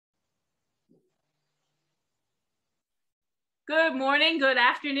Good morning, good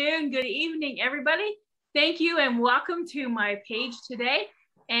afternoon, good evening, everybody. Thank you and welcome to my page today.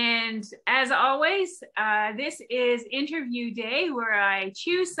 And as always, this is interview day where I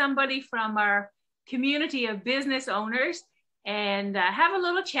choose somebody from our community of business owners and have a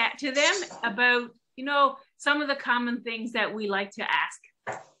little chat to them about, some of the common things that we like to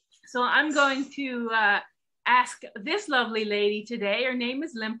ask. So I'm going to ask this lovely lady today. Her name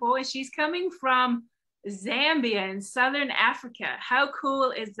is Limpo, and she's coming from Zambia in Southern Africa. How cool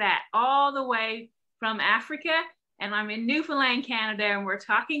is that? All the way from Africa, and I'm in Newfoundland, Canada, and we're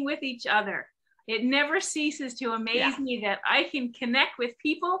talking with each other. It never ceases to amaze me that I can connect with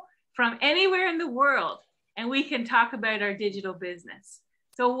people from anywhere in the world, and we can talk about our digital business.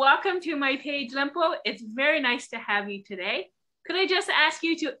 So welcome to my page, Limpo. It's very nice to have you today. Could I just ask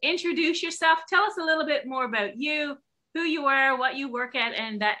you to introduce yourself? Tell us a little bit more about you, who you are, what you work at,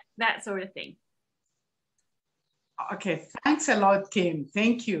 and that sort of thing. Okay, thanks a lot, Kim.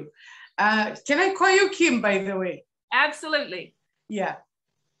 Thank you. Can I call you Kim, by the way? Absolutely. Yeah.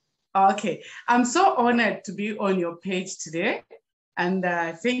 Okay. I'm so honored to be on your page today, and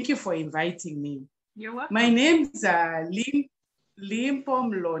thank you for inviting me. You're welcome. My name's Limpo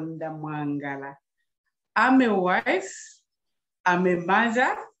Mlonda Mwangala. I'm a wife, I'm a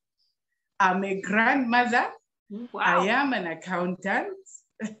mother, I'm a grandmother. Wow. I am an accountant.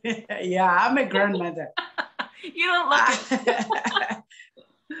 Yeah, I'm a grandmother. You don't look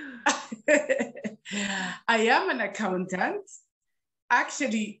it. I am an accountant.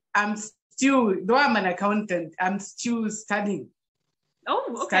 Actually, though I'm an accountant, I'm still studying. Oh,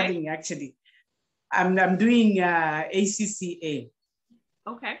 okay. Studying, actually. I'm doing ACCA.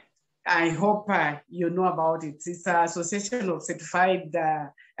 Okay. I hope you know about it. It's an Association of Certified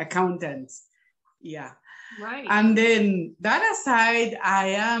Accountants. Yeah. Right. And then the other side, I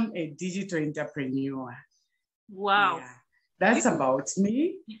am a digital entrepreneur. Wow. Yeah, that's about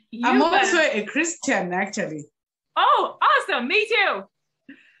me. I'm also a Christian, actually. Oh, awesome. Me too.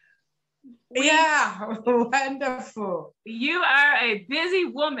 Yeah, wonderful. You are a busy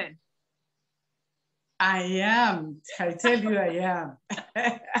woman. I am. I tell you, I am.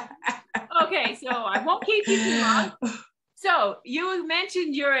 Okay, so I won't keep you too long. So you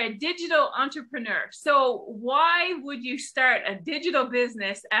mentioned you're a digital entrepreneur. So why would you start a digital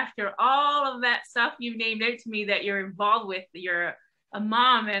business after all of that stuff you named out to me that you're involved with? You're a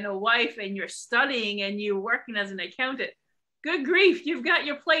mom and a wife, and you're studying, and you're working as an accountant. Good grief, you've got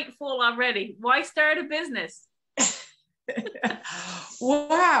your plate full already. Why start a business?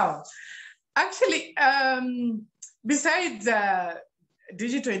 Wow. Actually, besides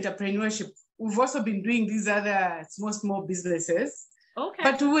digital entrepreneurship, we've also been doing these other small businesses. Okay.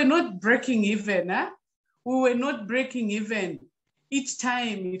 But we were not breaking even. We were not breaking even. Each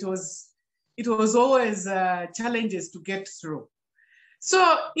time it was always challenges to get through.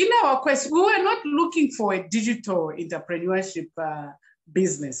 So in our quest, we were not looking for a digital entrepreneurship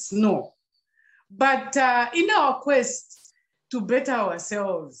business, no. But in our quest to better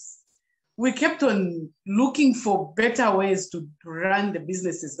ourselves, we kept on looking for better ways to run the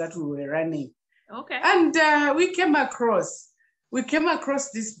businesses that we were running. Okay. And we came across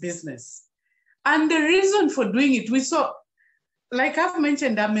this business. And the reason for doing it, we saw, like I've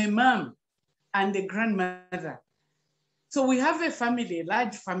mentioned, I'm a mom and a grandmother. So we have a family, a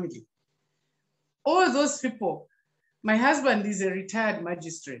large family. All those people, my husband is a retired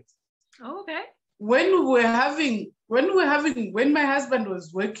magistrate. Okay. When my husband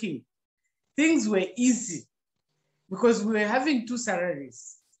was working, things were easy because we were having 2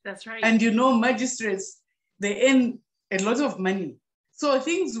 salaries. That's right. And magistrates, they earn a lot of money. So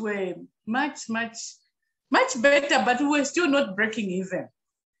things were much better, but we were still not breaking even.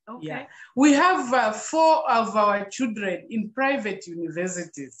 Okay. Yeah. We have 4 of our children in private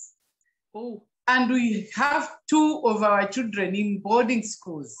universities. Oh. And we have 2 of our children in boarding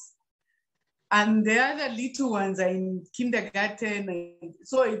schools. And the other little ones are in kindergarten.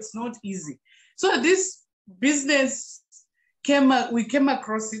 So it's not easy. So this business we came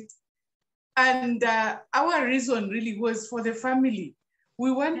across it. And our reason really was for the family.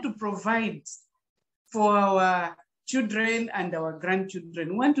 We want to provide for our children and our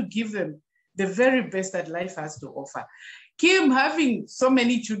grandchildren. We want to give them the very best that life has to offer. Kim, having so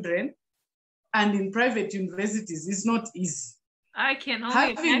many children and in private universities is not easy. I can only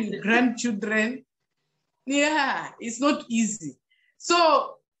having imagine. Grandchildren, yeah, it's not easy.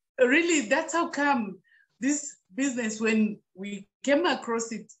 So really, that's how come this business, when we came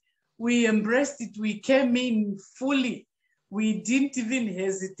across it, we embraced it, we came in fully. We didn't even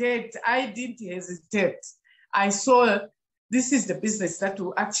hesitate. I didn't hesitate. I saw this is the business that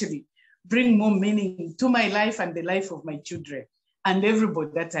will actually bring more meaning to my life and the life of my children and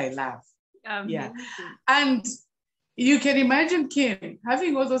everybody that I love. Yeah. And you can imagine, Kim,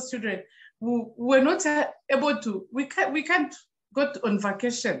 having all those children who were not able to, we can't go on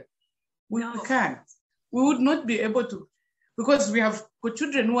vacation. We can't. We would not be able to, because we have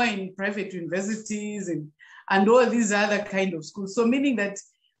children who are in private universities and all these other kind of schools. So meaning that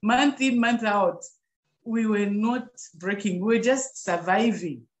month in, month out, we were not breaking. We were just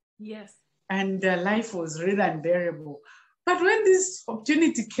surviving. Yes. And life was really unbearable. But when this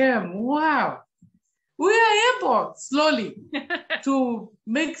opportunity came, wow, we are able slowly to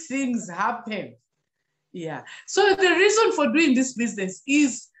make things happen. Yeah. So the reason for doing this business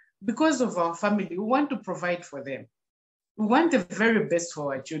is because of our family. We want to provide for them. We want the very best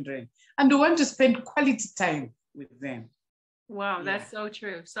for our children. And we want to spend quality time with them. Wow, that's so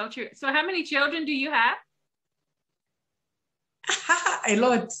true. So true. So how many children do you have? A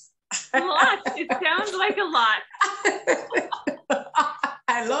lot. A lot. It sounds like a lot.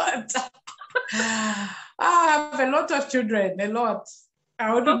 A lot. I have a lot of children, a lot.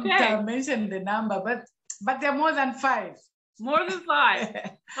 I wouldn't mention the number, but they're more than 5. More than 5.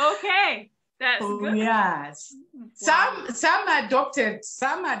 Okay. That's good. Yes. Wow. Some adopted.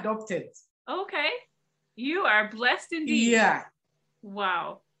 Okay. You are blessed indeed. Yeah.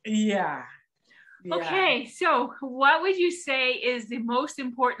 Wow. Yeah. Okay, so what would you say is the most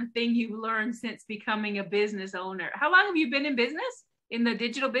important thing you've learned since becoming a business owner? How long have you been in business, in the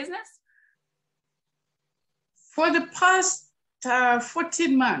digital business? For the past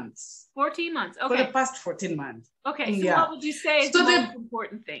 14 months. 14 months, okay. For the past 14 months. Okay, so what would you say is the most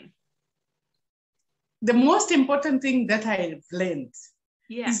important thing? The most important thing that I've learned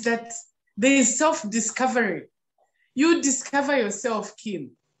is that there is self-discovery. You discover yourself,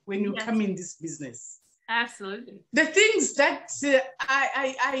 Kim, when you come in this business. Absolutely. The things that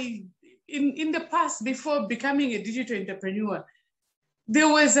I in the past, before becoming a digital entrepreneur, there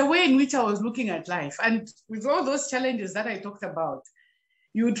was a way in which I was looking at life. And with all those challenges that I talked about,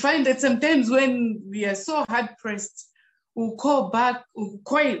 you would find that sometimes when we are so hard-pressed, we'll call back, we'll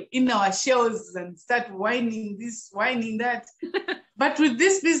coil in our shells and start whining this, whining that. But with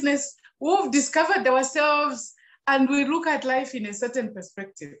this business, we've discovered ourselves and we look at life in a certain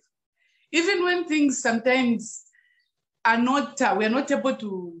perspective. Even when things sometimes are not, we're not able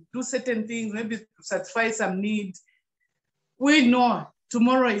to do certain things, maybe to satisfy some need, we know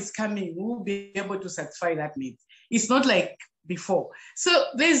tomorrow is coming, we'll be able to satisfy that need. It's not like before. So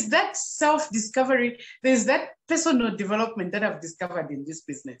there's that self-discovery, there's that personal development that I've discovered in this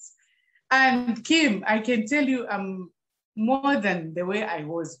business. And Kim, I can tell you I'm more than the way I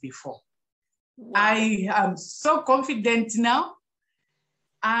was before. Wow. I am so confident now.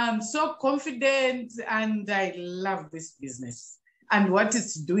 I'm so confident and I love this business and what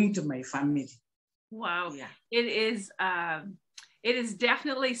it's doing to my family. Wow. Yeah. It is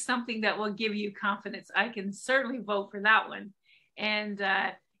definitely something that will give you confidence. I can certainly vote for that one. And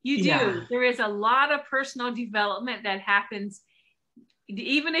you do. Yeah. There is a lot of personal development that happens,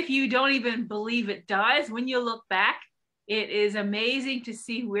 even if you don't even believe it does. When you look back, it is amazing to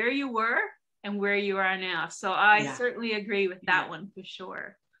see where you were and where you are now. So I certainly agree with that one for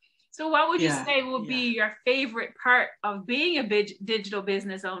sure. So what would you say will be your favorite part of being a digital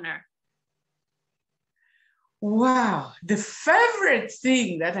business owner? Wow, the favorite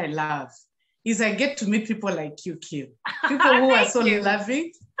thing that I love is I get to meet people like you, Kim. People who are so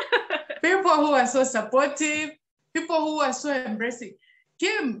loving, people who are so supportive, people who are so embracing.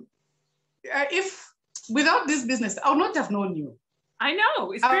 Kim, if without this business, I would not have known you. I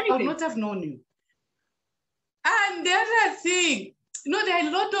know, it's crazy. I would not have known you. And the other thing, there are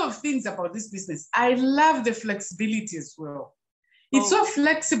a lot of things about this business. I love the flexibility as well. It's so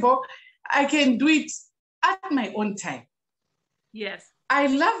flexible. I can do it at my own time. Yes. I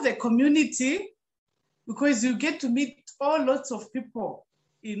love the community because you get to meet all lots of people.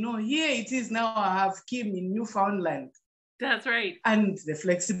 Here it is now I have Kim in Newfoundland. That's right. And the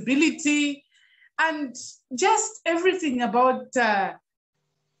flexibility and just everything about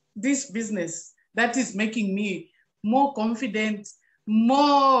this business that is making me more confident,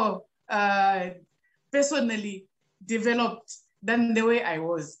 more personally developed than the way I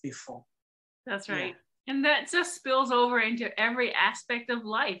was before. That's right. Yeah. And that just spills over into every aspect of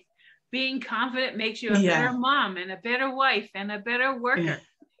life. Being confident makes you a better mom and a better wife and a better worker. Yeah.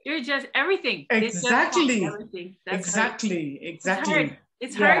 You're just everything. Exactly. Everything. Exactly. Exactly.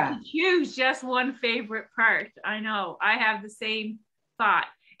 It's hard to choose just one favorite part. I know. I have the same thought.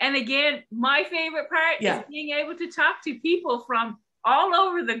 And again, my favorite part is being able to talk to people from all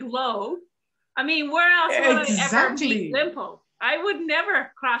over the globe. I mean, where else would I ever meet Limpo? I would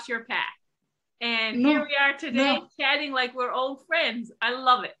never cross your path. And No, here we are today no. chatting like we're old friends. I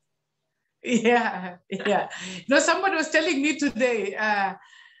love it. Yeah, yeah. No, somebody was telling me today, a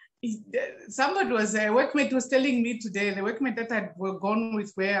workmate was telling me today, the workmate that had gone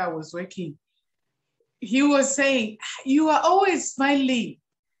with where I was working, he was saying, you are always smiling.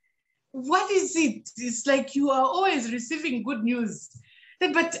 What is it? It's like you are always receiving good news.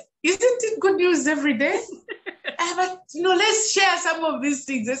 But isn't it good news every day? But let's share some of these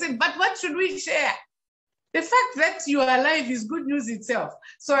things. I said, but what should we share? The fact that you are alive is good news itself.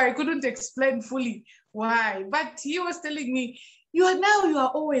 So I couldn't explain fully why. But he was telling me, you are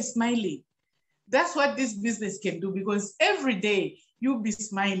always smiling. That's what this business can do, because every day you'll be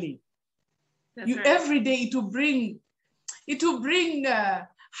smiling. Right. Every day it will bring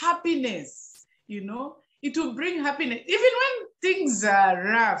happiness, it will bring happiness. Even when things are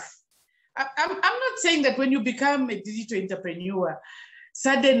rough. I'm not saying that when you become a digital entrepreneur,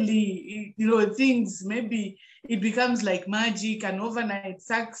 suddenly, things, maybe it becomes like magic and overnight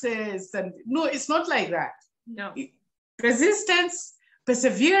success. And no, it's not like that. No. Persistence,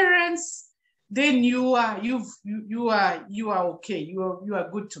 perseverance, then you are okay. You are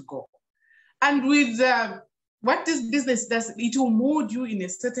good to go. And with what this business does, it will mold you in a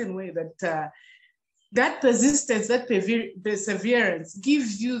certain way that that persistence, that perseverance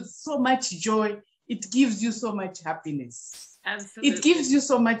gives you so much joy. It gives you so much happiness. Absolutely. It gives you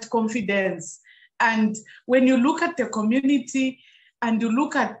so much confidence. And when you look at the community and you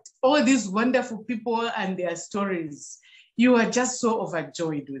look at all these wonderful people and their stories, you are just so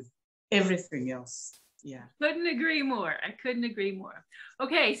overjoyed with everything else. Yeah. Couldn't agree more. I couldn't agree more.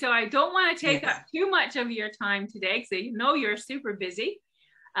 Okay, so I don't want to take up too much of your time today because you're super busy.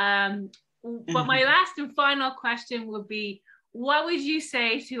 But my last and final question would be, what would you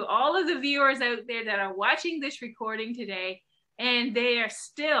say to all of the viewers out there that are watching this recording today and they are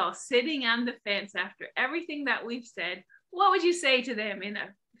still sitting on the fence after everything that we've said? What would you say to them in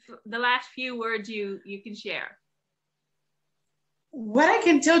the last few words you can share? What I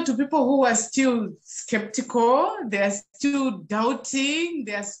can tell to people who are still skeptical, they're still doubting,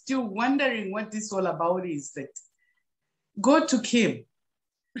 they're still wondering what this all about is, that go to Kim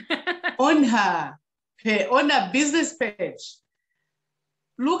on her business page.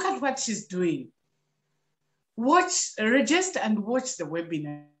 Look at what she's doing. Register and watch the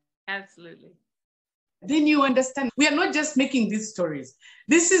webinar. Absolutely. Then you understand, we are not just making these stories.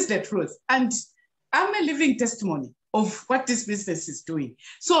 This is the truth. And I'm a living testimony of what this business is doing.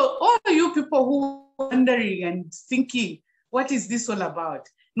 So all you people who are wondering and thinking, what is this all about?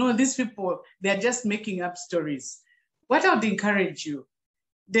 No, these people, they're just making up stories. What I would encourage you,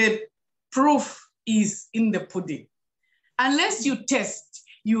 the proof is in the pudding. Unless you test,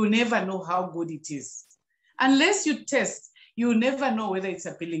 you will never know how good it is. Unless you test, you will never know whether it's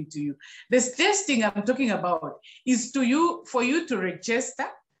appealing to you. This testing I'm talking about is for you to register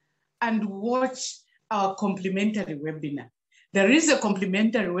and watch our complimentary webinar. There is a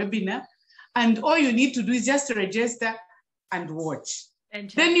complimentary webinar, and all you need to do is just register and watch.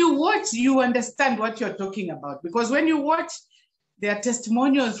 Then you watch, you understand what you're talking about. Because when you watch, there are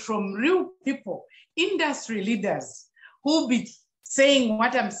testimonials from real people, industry leaders, who'll be saying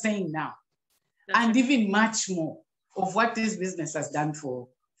what I'm saying now, and even much more of what this business has done for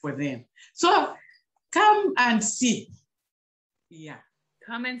them. So come and see. Yeah.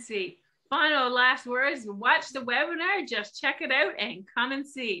 Come and see. Final last words, watch the webinar, just check it out and come and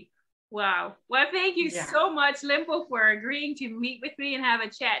see. Wow. Well, thank you so much, Limpo, for agreeing to meet with me and have a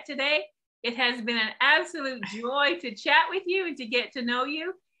chat today. It has been an absolute joy to chat with you and to get to know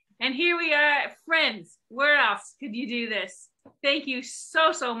you. And here we are, friends. Where else could you do this? Thank you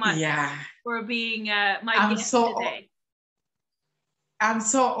so much for being my guest today. I'm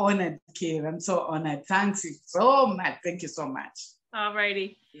so honored, Kim. I'm so honored. Thanks so much. Thank you so much. All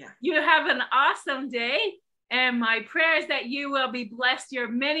righty. Yeah. You have an awesome day. And my prayer is that you will be blessed, your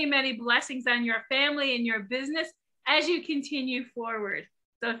many blessings on your family and your business as you continue forward.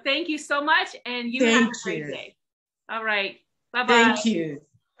 So thank you so much. And you have a great day. All right. Bye-bye. Thank you.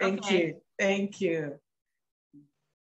 Thank you. Thank you.